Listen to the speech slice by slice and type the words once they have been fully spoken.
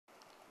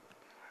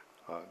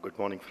Good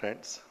morning,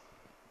 friends.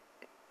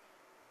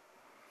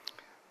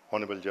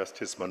 Honorable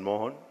Justice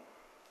Manmohan,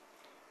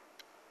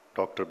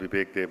 Dr.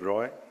 Vivek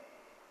Devroy,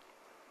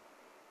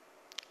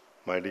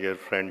 my dear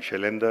friend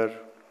Shailendra,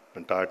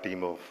 entire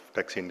team of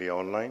Tax India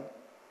Online,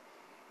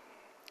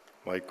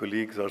 my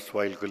colleagues,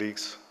 erstwhile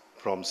colleagues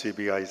from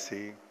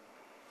CBIC,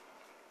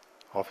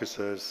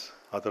 officers,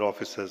 other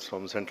officers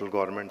from central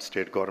government,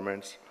 state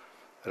governments,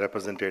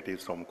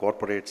 representatives from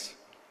corporates,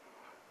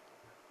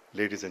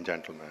 ladies and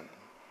gentlemen.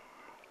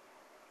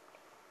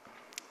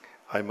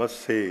 I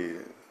must say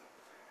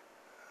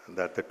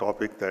that the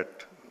topic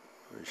that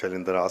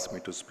Shailendra asked me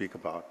to speak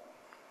about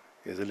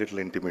is a little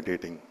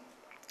intimidating,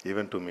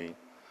 even to me,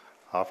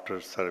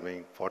 after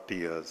serving 40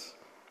 years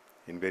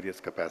in various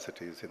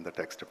capacities in the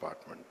tax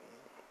department.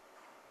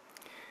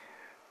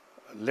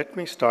 Let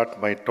me start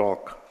my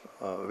talk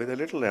with a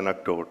little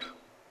anecdote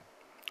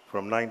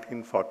from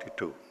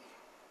 1942.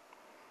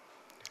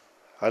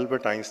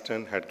 Albert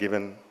Einstein had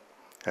given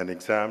an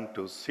exam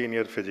to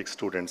senior physics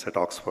students at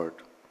Oxford.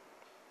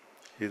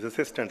 His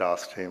assistant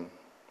asked him,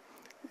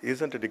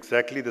 "Isn't it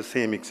exactly the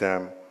same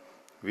exam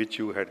which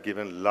you had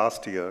given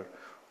last year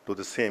to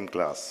the same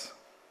class?"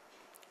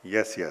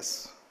 "Yes,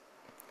 yes."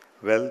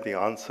 "Well, the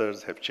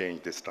answers have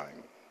changed this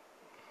time."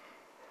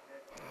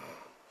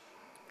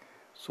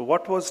 So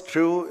what was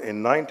true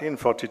in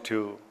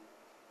 1942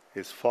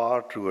 is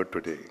far truer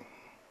today.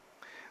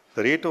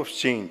 The rate of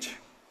change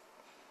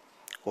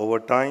over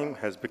time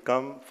has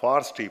become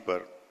far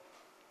steeper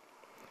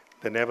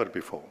than ever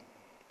before.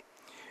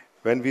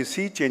 When we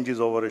see changes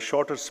over a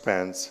shorter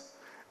spans,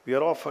 we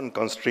are often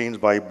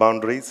constrained by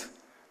boundaries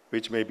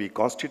which may be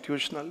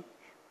constitutional,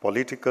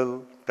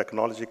 political,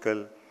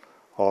 technological,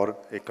 or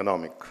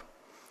economic.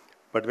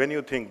 But when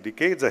you think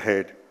decades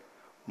ahead,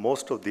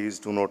 most of these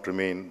do not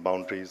remain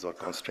boundaries or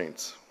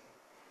constraints.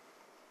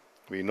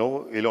 We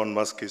know Elon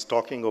Musk is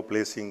talking of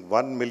placing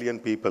 1 million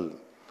people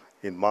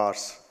in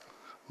Mars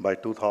by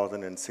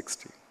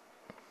 2060.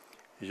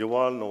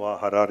 Yuval Noah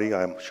Harari,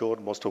 I am sure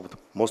most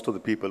of the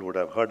people would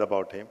have heard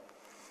about him,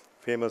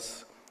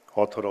 famous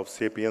author of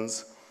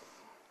Sapiens,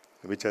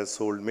 which has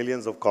sold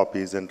millions of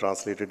copies and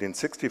translated in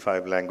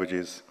 65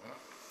 languages.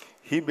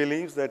 He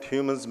believes that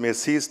humans may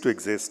cease to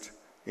exist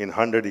in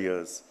 100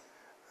 years,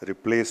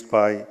 replaced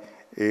by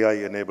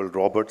AI-enabled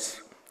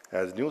robots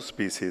as new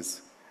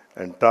species,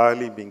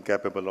 entirely being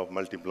capable of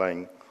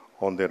multiplying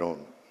on their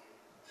own.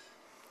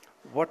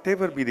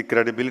 Whatever be the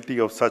credibility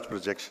of such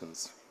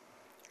projections,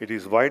 it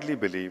is widely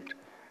believed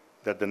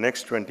that the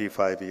next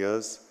 25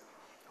 years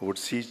would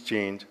see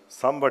change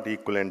somewhat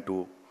equivalent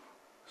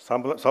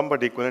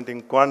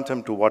in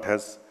quantum to what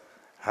has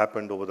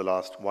happened over the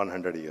last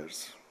 100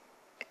 years.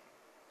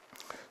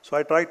 So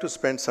I tried to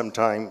spend some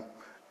time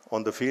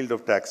on the field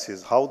of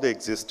taxes, how they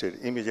existed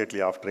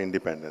immediately after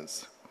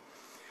independence.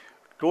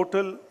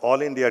 Total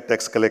all India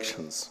tax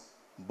collections,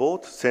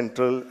 both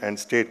central and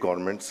state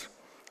governments,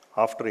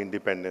 after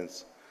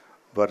independence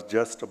were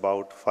just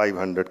about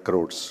 500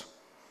 crores.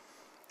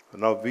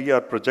 Now we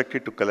are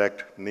projected to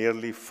collect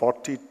nearly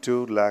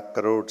 42 lakh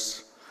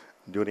crores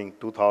during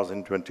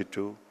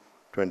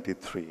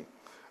 2022-23,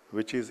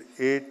 which is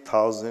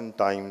 8,000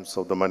 times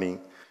of the money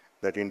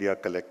that India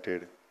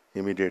collected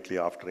immediately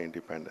after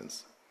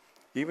independence.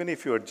 Even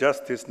if you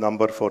adjust this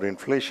number for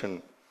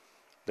inflation,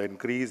 the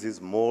increase is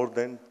more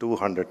than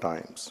 200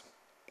 times.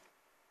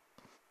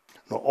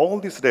 Now all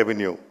this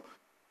revenue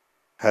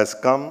has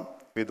come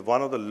with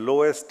one of the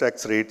lowest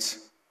tax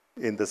rates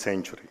in the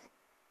century.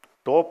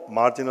 Top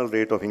marginal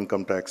rate of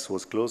income tax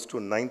was close to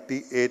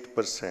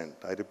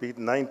 98%. I repeat,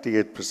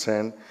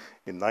 98%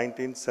 in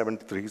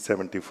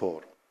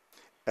 1973-74.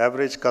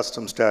 Average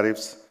customs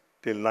tariffs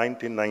till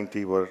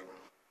 1990 were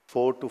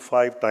 4 to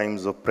 5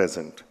 times of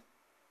present.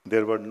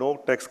 There were no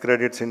tax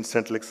credits in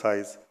central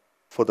excise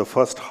for the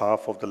first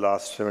half of the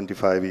last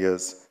 75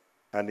 years.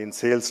 And in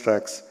sales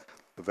tax,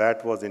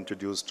 VAT was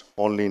introduced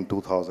only in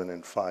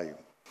 2005.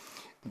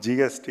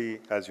 GST,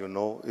 as you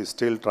know, is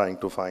still trying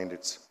to find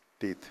its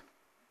teeth.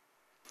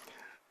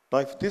 Now,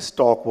 if this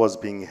talk was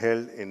being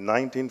held in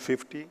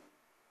 1950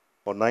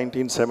 or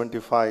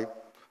 1975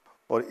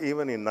 or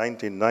even in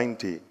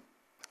 1990,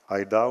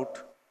 I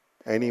doubt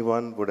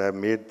anyone would have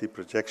made the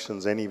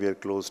projections anywhere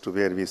close to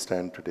where we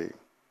stand today.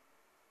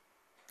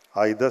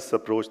 I thus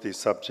approach this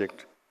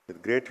subject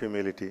with great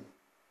humility,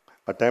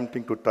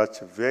 attempting to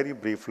touch very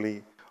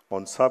briefly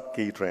on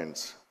sub-key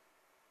trends.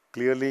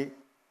 Clearly,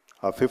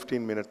 a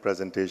 15-minute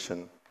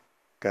presentation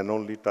can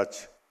only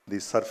touch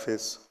the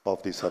surface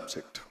of the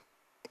subject.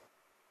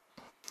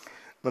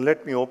 Now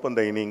let me open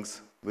the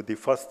innings with the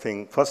first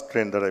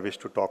trend that I wish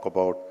to talk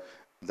about,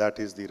 that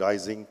is the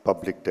rising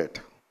public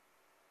debt.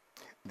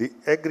 The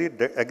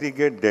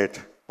aggregate debt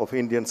of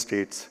Indian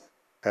states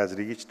has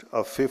reached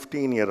a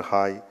 15-year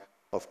high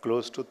of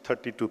close to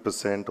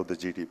 32% of the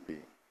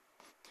GDP.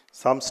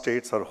 Some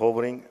states are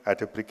hovering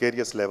at a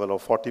precarious level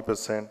of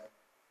 40%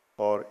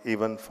 or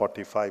even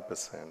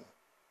 45%.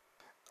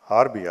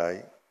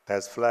 RBI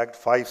has flagged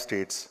 5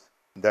 states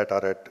that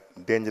are at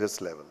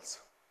dangerous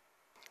levels.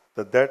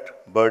 The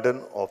debt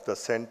burden of the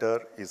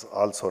center is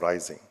also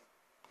rising.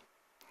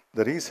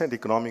 The recent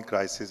economic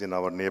crisis in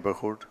our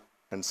neighborhood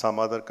and some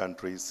other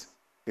countries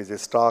is a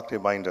stark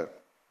reminder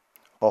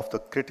of the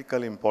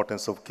critical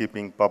importance of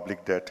keeping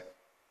public debt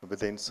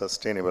within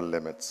sustainable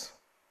limits.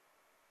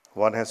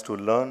 One has to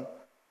learn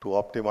to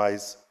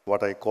optimize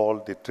what I call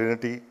the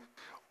trinity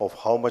of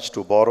how much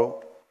to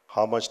borrow,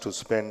 how much to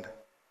spend,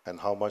 and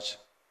how much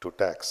to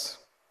tax.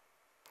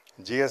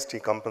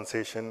 GST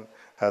compensation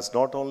has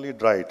not only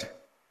dried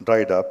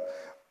up,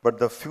 but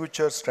the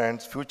future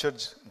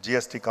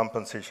GST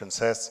compensation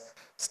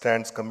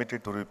stands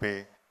committed to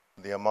repay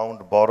the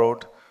amount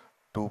borrowed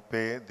to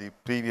pay the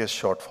previous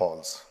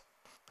shortfalls.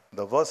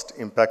 The worst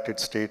impacted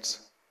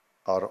states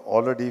are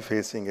already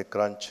facing a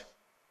crunch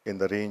in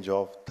the range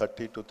of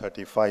 30 to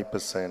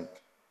 35%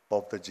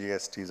 of the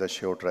GST's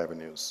assured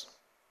revenues.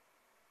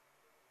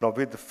 Now,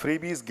 with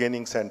freebies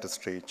gaining center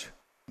stage,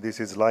 this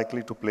is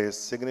likely to place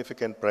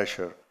significant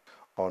pressure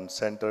on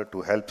center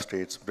to help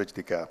states bridge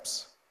the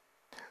gaps.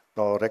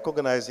 Now,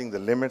 recognizing the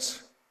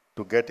limits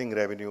to getting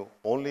revenue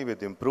only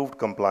with improved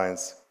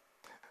compliance,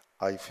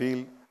 I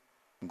feel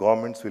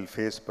governments will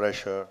face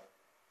pressure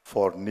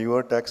for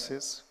newer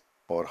taxes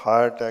or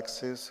higher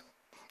taxes,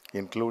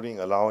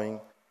 including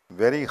allowing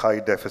very high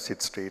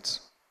deficit states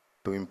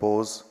to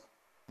impose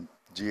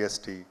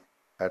GST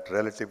at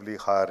relatively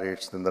higher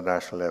rates than the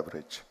national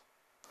average.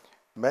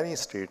 Many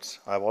states,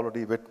 I've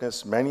already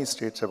witnessed, many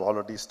states have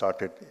already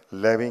started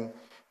levying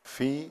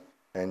fee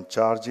and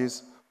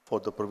charges for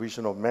the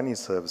provision of many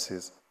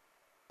services,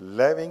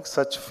 levying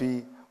such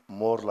fee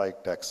more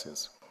like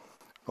taxes.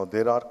 Now,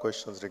 there are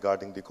questions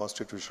regarding the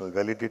constitutional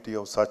validity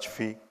of such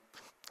fee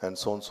and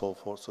so on and so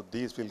forth. So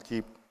these will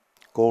keep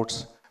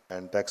courts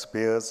and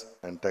taxpayers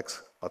and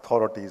tax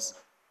authorities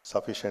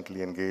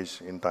sufficiently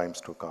engaged in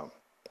times to come.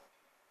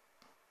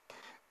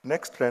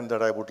 Next trend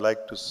that I would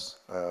like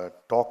to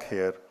talk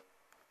here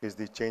is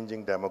the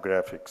changing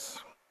demographics.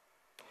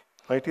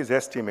 It is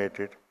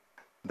estimated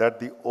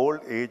that the old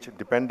age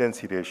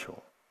dependency ratio,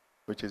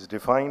 which is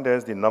defined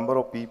as the number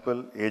of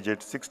people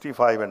aged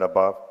 65 and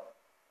above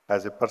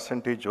as a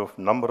percentage of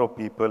number of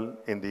people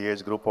in the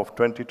age group of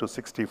 20 to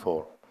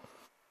 64,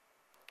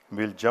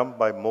 will jump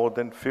by more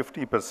than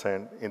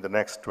 50% in the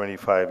next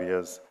 25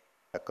 years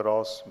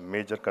across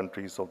major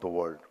countries of the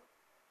world.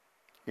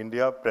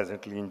 India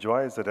presently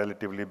enjoys a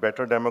relatively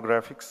better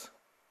demographics,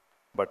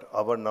 but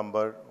our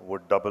number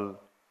would double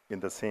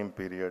in the same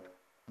period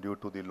due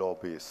to the low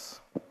base.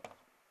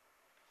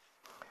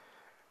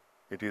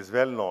 It is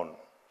well known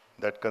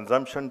that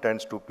consumption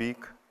tends to peak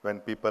when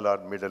people are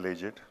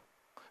middle-aged,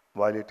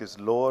 while it is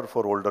lower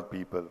for older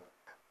people,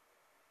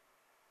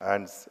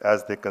 and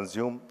as they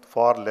consume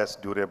far less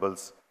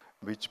durables,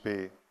 which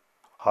pay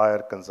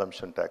higher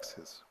consumption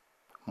taxes.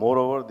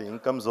 Moreover, the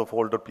incomes of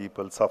older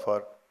people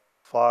suffer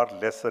far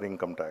lesser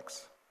income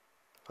tax.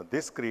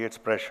 This creates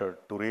pressure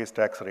to raise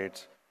tax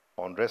rates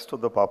on rest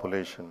of the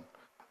population,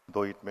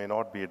 though it may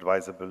not be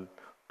advisable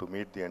to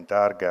meet the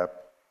entire gap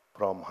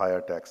from higher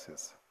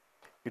taxes.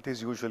 It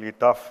is usually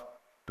tough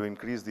to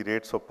increase the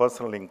rates of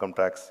personal income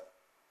tax,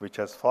 which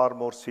has far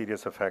more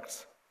serious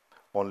effects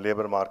on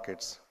labor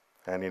markets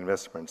and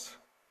investments.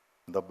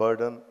 The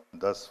burden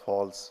thus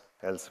falls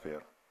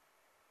elsewhere.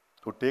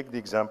 To take the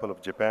example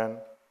of Japan,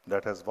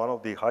 that has one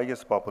of the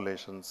highest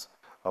populations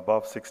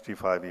above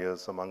 65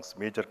 years amongst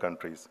major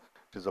countries,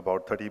 which is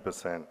about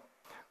 30%.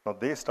 Now,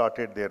 they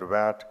started their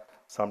VAT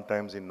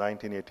sometimes in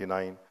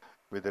 1989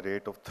 with a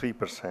rate of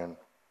 3%,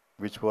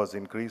 which was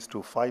increased to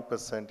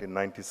 5% in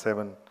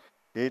 97,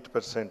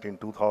 8% in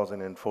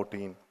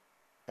 2014,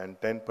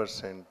 and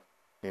 10%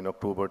 in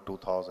October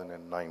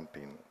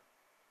 2019.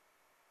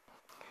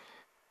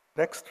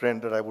 Next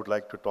trend that I would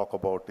like to talk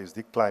about is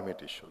the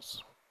climate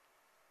issues.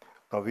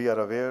 Now, we are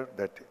aware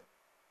that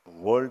the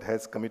world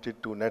has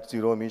committed to net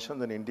zero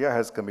emissions, and India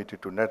has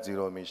committed to net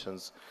zero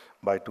emissions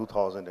by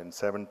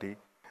 2070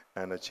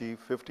 and achieve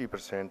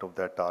 50% of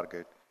that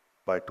target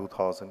by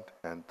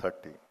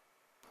 2030.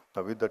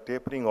 Now, with the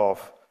tapering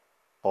off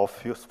of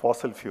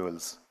fossil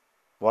fuels,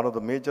 one of the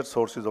major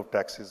sources of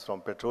taxes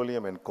from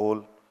petroleum and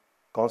coal,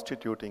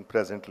 constituting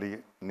presently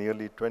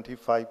nearly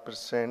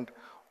 25%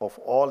 of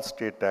all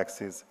state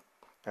taxes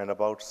and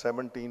about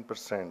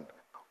 17%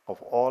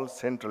 of all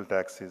central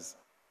taxes,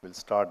 will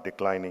start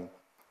declining,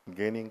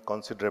 gaining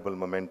considerable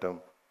momentum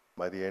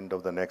by the end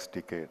of the next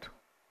decade.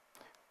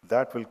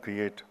 That will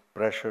create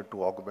pressure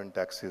to augment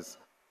taxes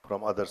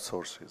from other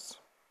sources.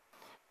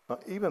 Now,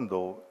 even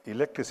though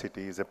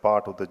electricity is a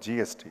part of the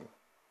GST,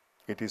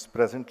 it is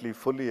presently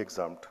fully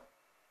exempt,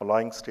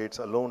 allowing states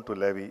alone to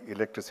levy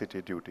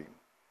electricity duty.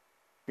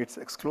 Its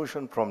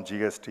exclusion from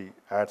GST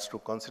adds to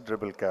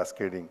considerable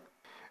cascading,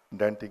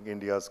 denting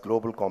India's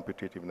global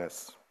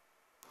competitiveness.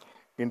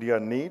 India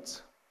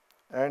needs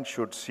and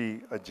should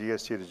see a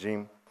GST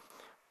regime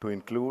to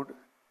include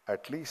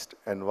at least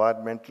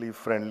environmentally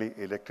friendly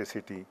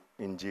electricity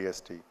in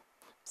GST,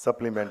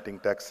 supplementing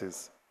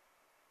taxes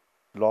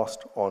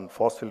lost on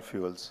fossil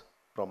fuels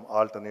from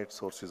alternate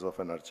sources of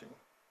energy.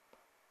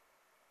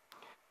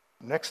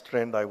 Next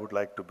trend I would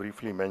like to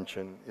briefly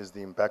mention is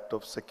the impact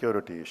of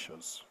security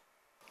issues.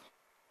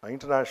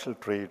 International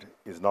trade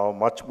is now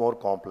much more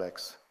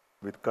complex,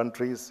 with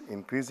countries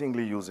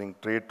increasingly using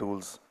trade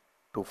tools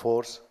to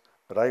force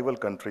rival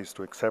countries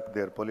to accept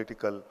their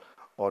political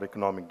or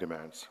economic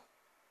demands.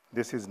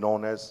 This is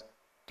known as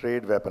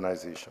trade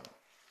weaponization.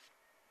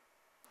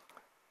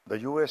 The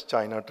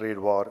US-China trade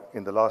war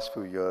in the last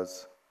few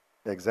years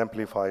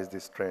exemplifies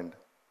this trend,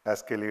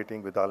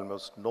 escalating with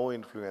almost no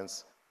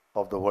influence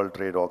of the World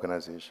Trade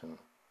Organization.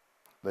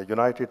 The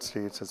United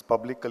States has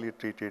publicly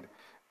treated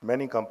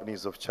many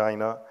companies of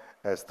China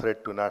as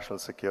threat to national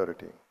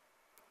security.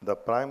 The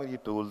primary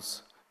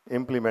tools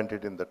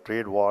implemented in the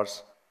trade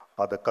wars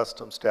are the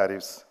customs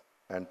tariffs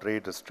and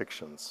trade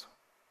restrictions.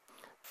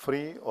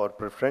 Free or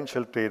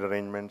preferential trade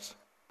arrangements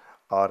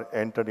are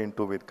entered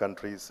into with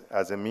countries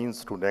as a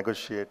means to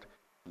negotiate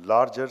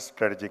larger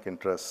strategic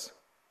interests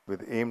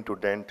with aim to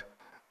dent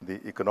the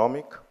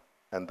economic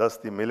and thus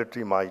the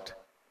military might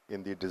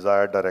in the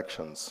desired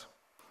directions.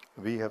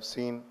 We have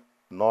seen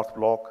North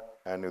Bloc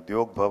and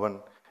Udyog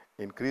Bhavan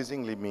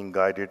increasingly being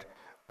guided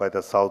by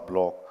the South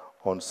Bloc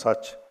on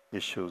such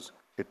issues,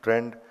 a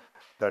trend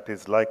that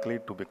is likely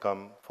to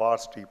become far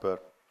steeper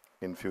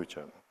in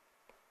future.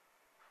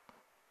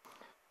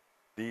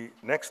 The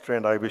next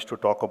trend I wish to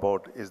talk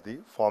about is the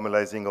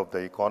formalizing of the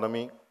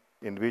economy,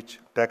 in which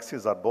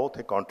taxes are both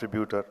a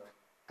contributor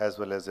as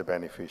well as a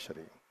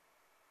beneficiary.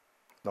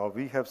 Now,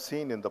 we have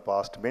seen in the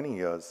past many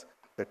years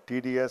that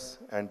TDS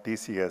and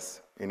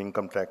TCS in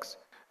income tax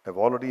have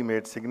already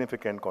made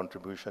significant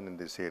contribution in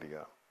this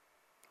area.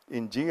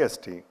 In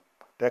GST,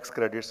 tax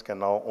credits can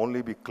now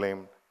only be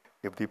claimed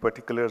if the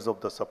particulars of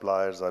the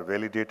suppliers are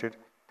validated,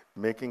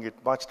 making it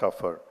much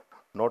tougher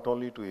not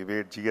only to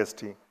evade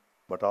GST,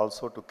 but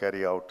also to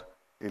carry out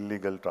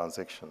illegal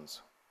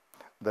transactions.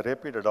 The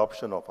rapid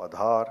adoption of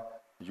Aadhaar,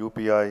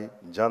 UPI,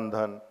 Jan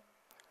Dhan,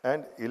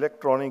 and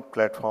electronic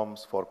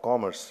platforms for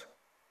commerce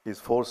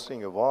is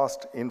forcing a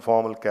vast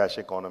informal cash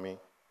economy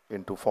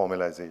into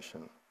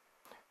formalization.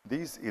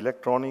 These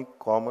electronic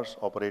commerce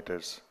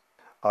operators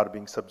are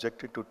being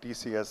subjected to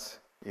TCS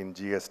in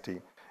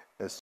GST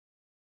as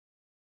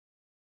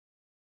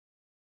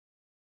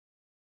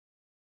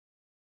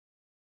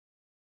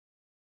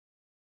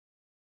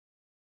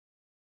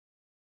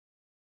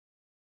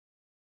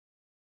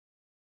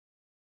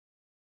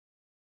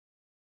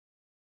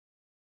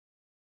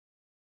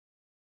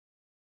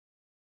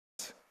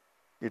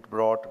it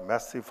brought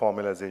massive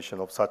formalization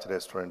of such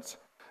restaurants,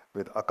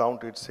 with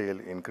accounted sale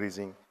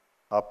increasing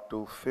up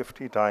to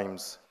 50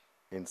 times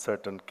in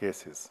certain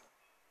cases.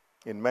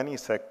 In many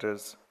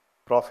sectors,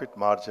 profit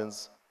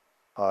margins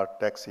are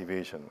tax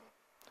evasion.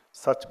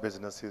 Such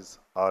businesses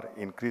are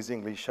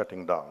increasingly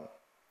shutting down.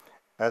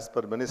 As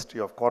per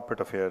Ministry of Corporate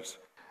Affairs,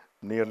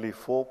 nearly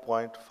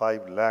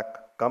 4.5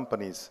 lakh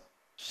companies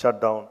shut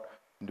down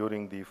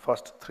during the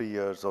first 3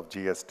 years of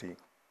GST,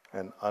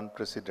 an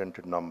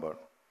unprecedented number.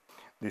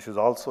 This is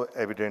also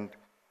evident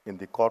in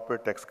the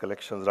corporate tax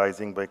collections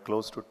rising by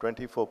close to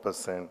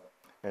 24%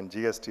 and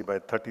GST by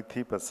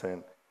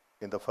 33%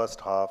 in the first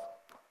half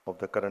of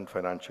the current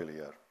financial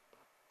year.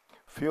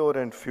 Fewer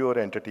and fewer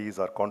entities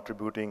are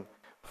contributing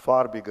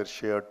far bigger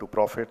share to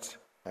profits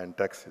and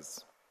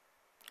taxes.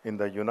 In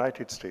the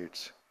United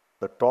States,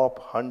 the top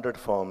 100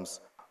 firms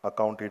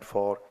accounted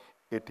for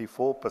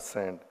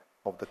 84%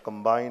 of the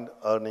combined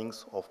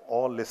earnings of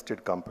all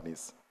listed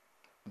companies.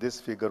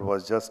 This figure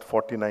was just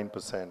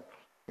 49%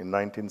 in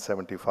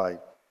 1975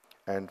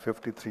 and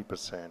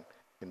 53%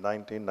 in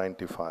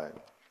 1995.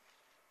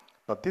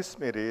 Now, this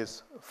may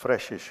raise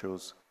fresh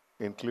issues,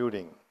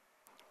 including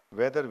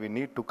whether we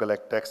need to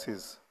collect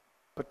taxes,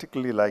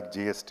 particularly like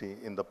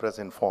GST in the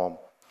present form,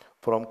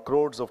 from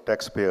crores of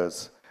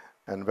taxpayers,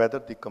 and whether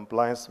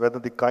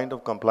the kind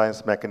of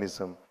compliance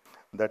mechanism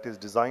that is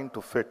designed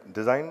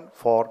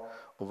for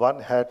one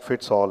hat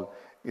fits all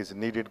is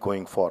needed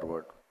going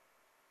forward.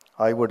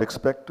 I would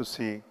expect to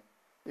see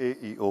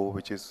AEO,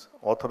 which is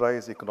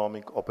Authorized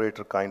Economic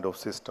Operator kind of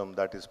system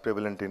that is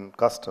prevalent in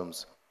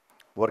customs,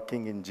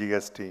 working in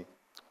GST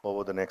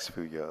over the next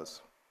few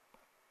years.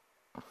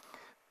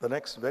 The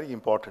next very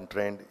important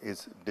trend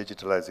is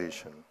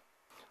digitalization.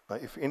 Now,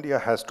 if India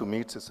has to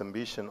meet its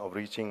ambition of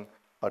reaching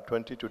a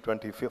 $20 to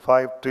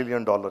 $25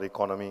 trillion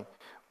economy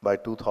by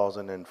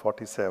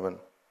 2047,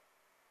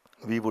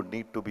 we would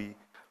need to be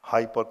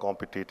hyper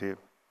competitive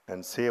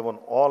and save on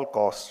all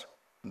costs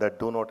that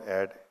do not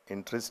add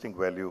intrinsic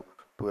value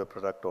to a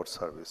product or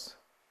service.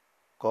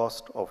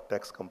 Cost of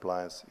tax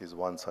compliance is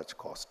one such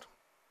cost.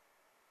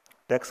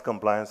 Tax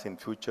compliance in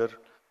future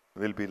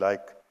will be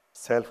like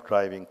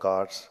self-driving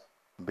cars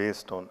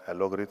based on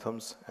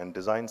algorithms and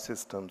design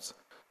systems,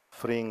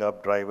 freeing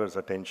up drivers'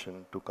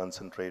 attention to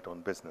concentrate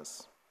on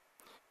business.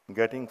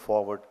 Going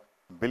forward,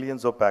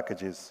 billions of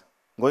packages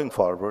will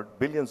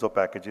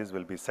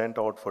be sent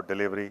out for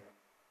delivery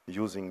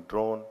using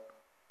drone,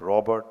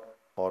 robot,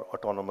 or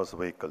autonomous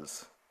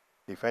vehicles.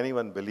 If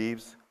anyone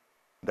believes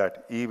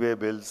that e-way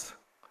bills,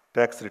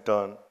 tax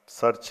return,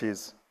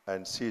 searches,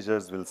 and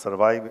seizures will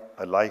survive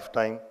a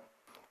lifetime,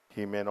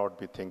 he may not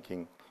be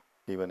thinking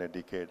even a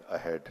decade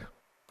ahead.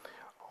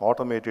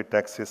 Automated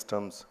tax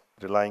systems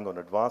relying on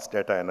advanced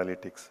data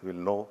analytics will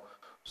know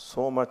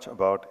so much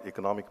about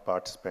economic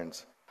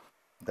participants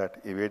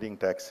that evading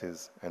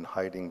taxes and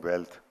hiding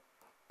wealth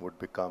would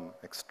become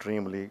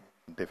extremely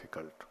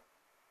difficult.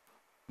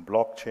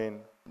 Blockchain,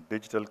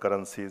 digital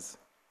currencies,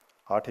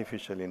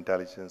 artificial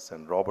intelligence,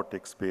 and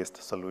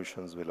robotics-based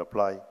solutions will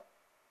apply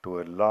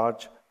to a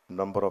large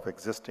number of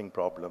existing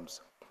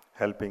problems,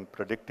 helping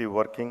predictive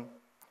working,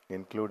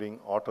 including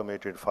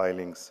automated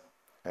filings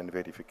and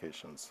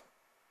verifications.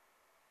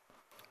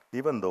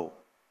 Even though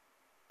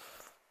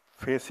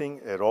facing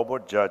a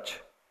robot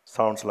judge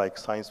sounds like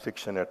science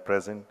fiction at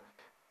present,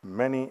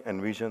 many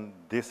envision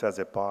this as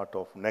a part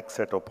of next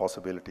set of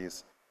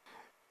possibilities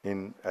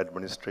in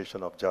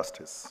administration of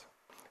justice.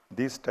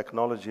 These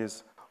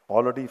technologies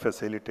already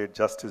facilitate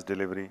justice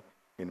delivery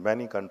in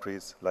many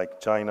countries like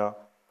China,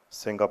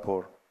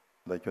 Singapore,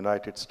 the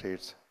United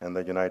States, and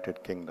the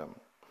United Kingdom.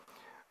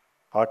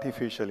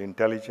 Artificial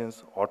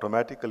intelligence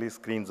automatically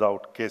screens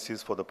out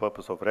cases for the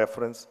purpose of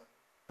reference,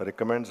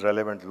 recommends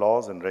relevant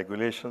laws and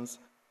regulations,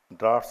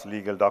 drafts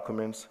legal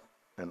documents,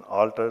 and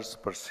alters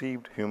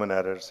perceived human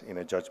errors in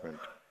a judgment.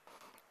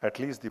 At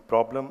least the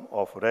problem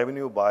of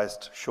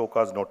revenue-biased show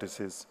cause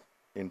notices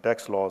in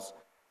tax laws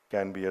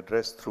can be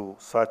addressed through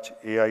such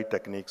AI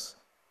techniques,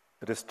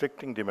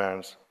 restricting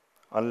demands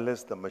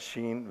unless the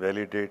machine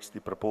validates the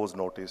proposed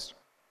notice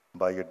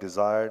by a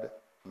desired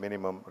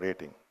minimum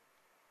rating.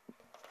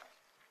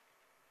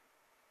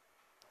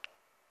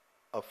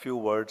 A few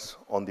words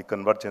on the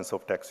convergence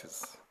of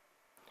taxes.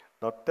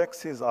 Now,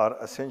 taxes are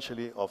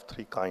essentially of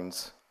three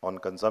kinds: on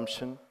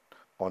consumption,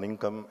 on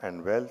income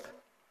and wealth,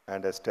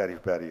 and as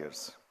tariff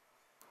barriers.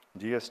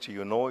 GST,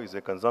 you know, is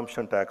a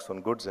consumption tax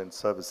on goods and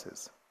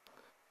services.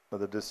 Now,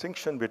 the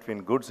distinction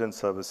between goods and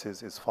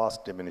services is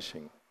fast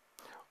diminishing.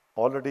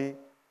 Already,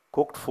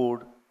 cooked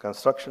food,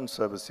 construction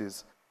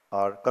sectors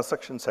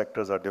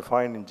are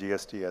defined in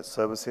GST as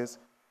services,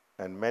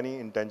 and many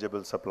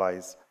intangible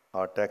supplies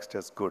are taxed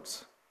as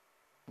goods.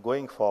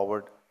 Going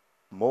forward,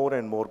 more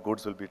and more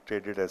goods will be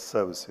traded as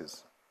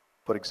services.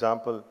 For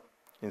example,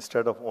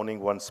 instead of owning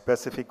one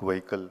specific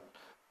vehicle,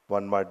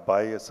 one might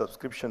buy a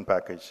subscription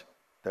package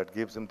that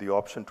gives him the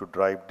option to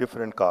drive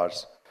different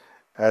cars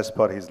as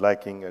per his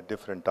liking at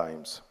different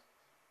times.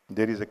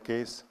 There is a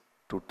case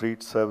to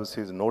treat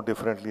services no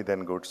differently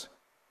than goods,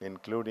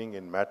 including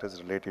in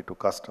matters related to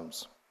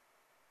customs.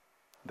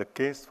 The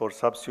case for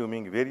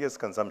subsuming various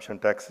consumption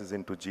taxes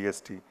into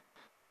GST,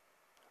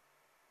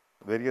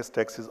 various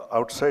taxes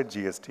outside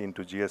GST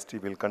into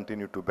GST will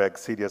continue to beg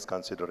serious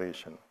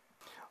consideration.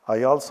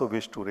 I also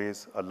wish to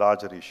raise a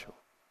larger issue.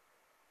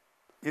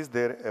 Is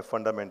there a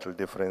fundamental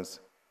difference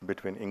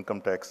between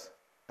income tax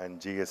and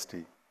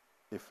GST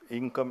if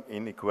income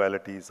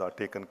inequalities are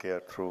taken care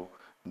through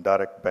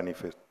direct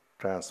benefit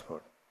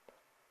transfer?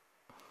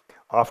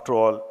 After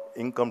all,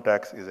 income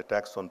tax is a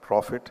tax on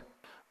profit,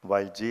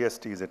 while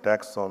GST is a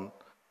tax on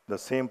the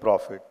same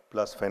profit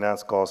plus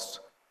finance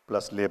costs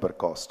plus labor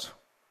costs.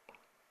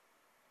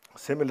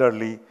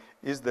 Similarly,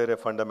 is there a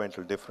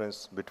fundamental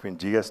difference between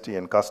GST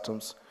and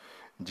customs?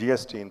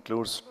 GST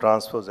includes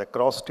transfers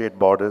across state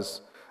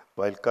borders,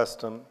 while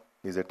custom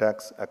is a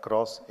tax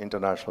across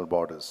international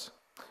borders.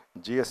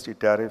 GST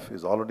tariff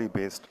is already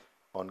based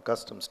on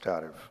customs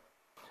tariff.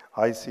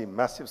 I see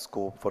massive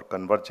scope for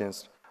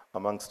convergence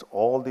amongst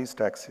all these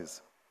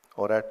taxes,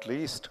 or at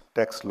least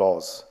tax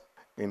laws,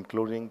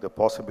 including the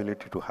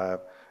possibility to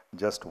have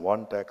just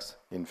one tax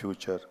in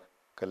future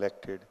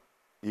collected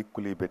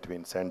equally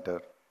between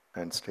center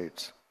and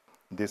states.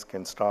 This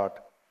can start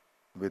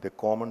with a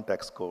common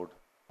tax code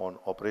on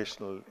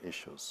operational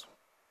issues.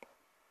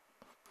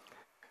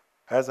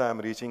 As I am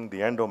reaching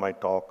the end of my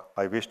talk,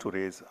 I wish to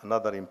raise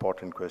another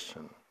important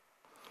question.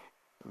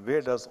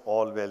 Where does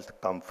all wealth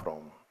come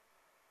from?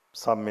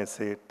 Some may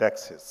say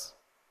taxes.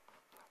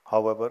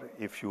 However,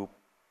 if you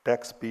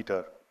tax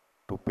Peter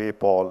to pay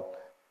Paul,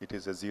 it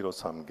is a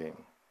zero-sum game.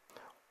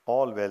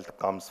 All wealth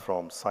comes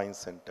from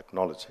science and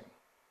technology.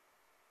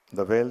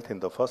 The wealth in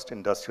the first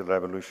industrial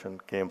revolution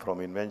came from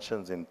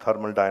inventions in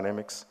thermal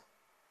dynamics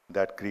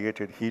that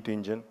created heat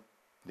engine,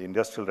 the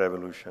industrial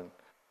revolution,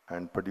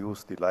 and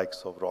produced the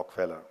likes of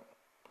Rockefeller.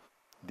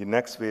 The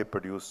next wave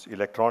produced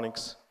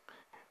electronics,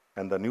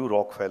 and the new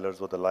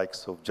Rockefellers were the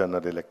likes of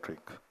General Electric.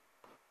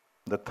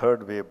 The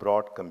third wave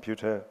brought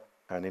computer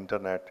and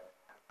internet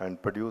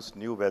and produced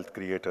new wealth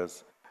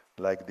creators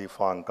like the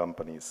FANG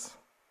companies.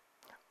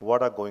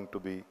 What are going to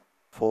be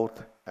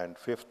fourth and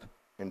fifth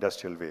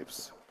industrial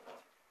waves?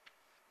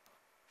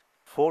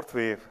 Fourth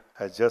wave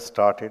has just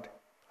started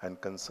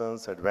and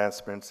concerns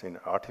advancements in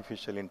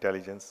artificial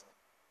intelligence,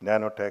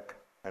 nanotech,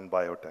 and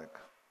biotech.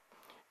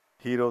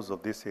 Heroes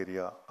of this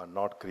area are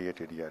not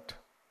created yet.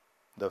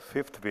 The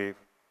fifth wave,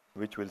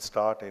 which will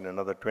start in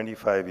another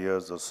 25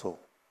 years or so,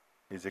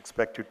 is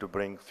expected to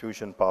bring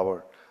fusion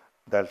power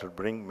that will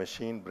bring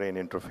machine-brain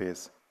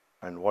interface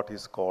and what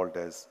is called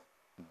as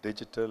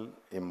digital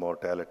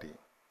immortality.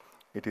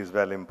 It is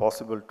well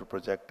impossible to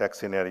project tax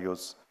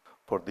scenarios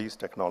for these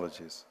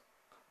technologies.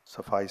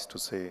 Suffice to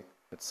say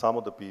that some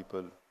of the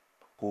people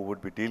who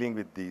would be dealing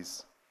with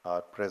these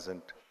are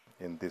present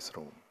in this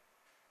room.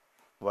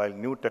 While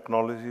new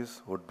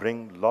technologies would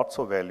bring lots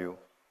of value,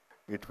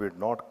 it would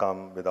not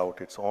come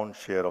without its own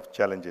share of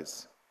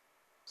challenges,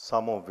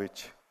 some of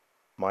which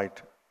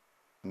might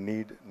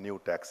need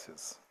new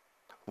taxes.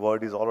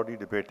 World is already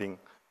debating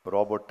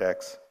robot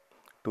tax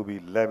to be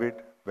levied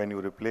when you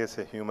replace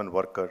a human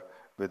worker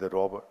with a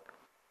robot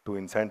to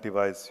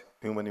incentivize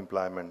human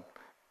employment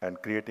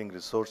and creating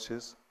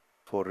resources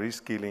for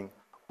reskilling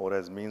or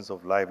as means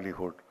of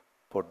livelihood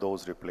for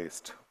those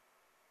replaced.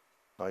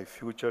 Now, if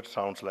future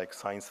sounds like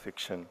science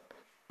fiction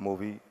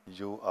movie,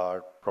 you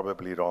are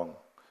probably wrong.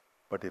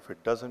 But if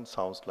it doesn't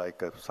sound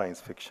like a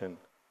science fiction,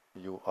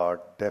 you are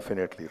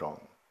definitely wrong.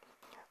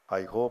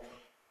 I hope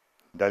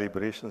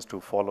deliberations to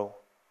follow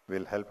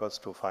will help us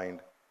to find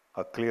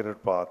a clearer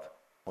path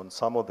on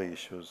some of the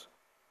issues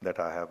that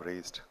I have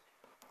raised.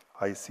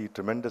 I see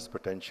tremendous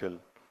potential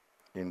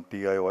in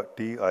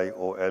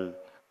TIOL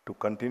to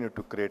continue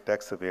to create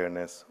tax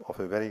awareness of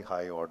a very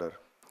high order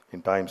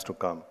in times to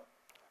come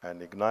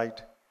and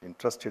ignite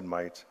interested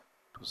minds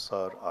to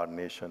serve our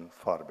nation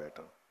far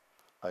better.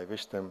 I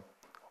wish them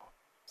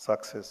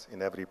success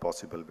in every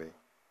possible way.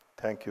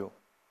 Thank you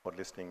for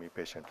listening me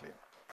patiently.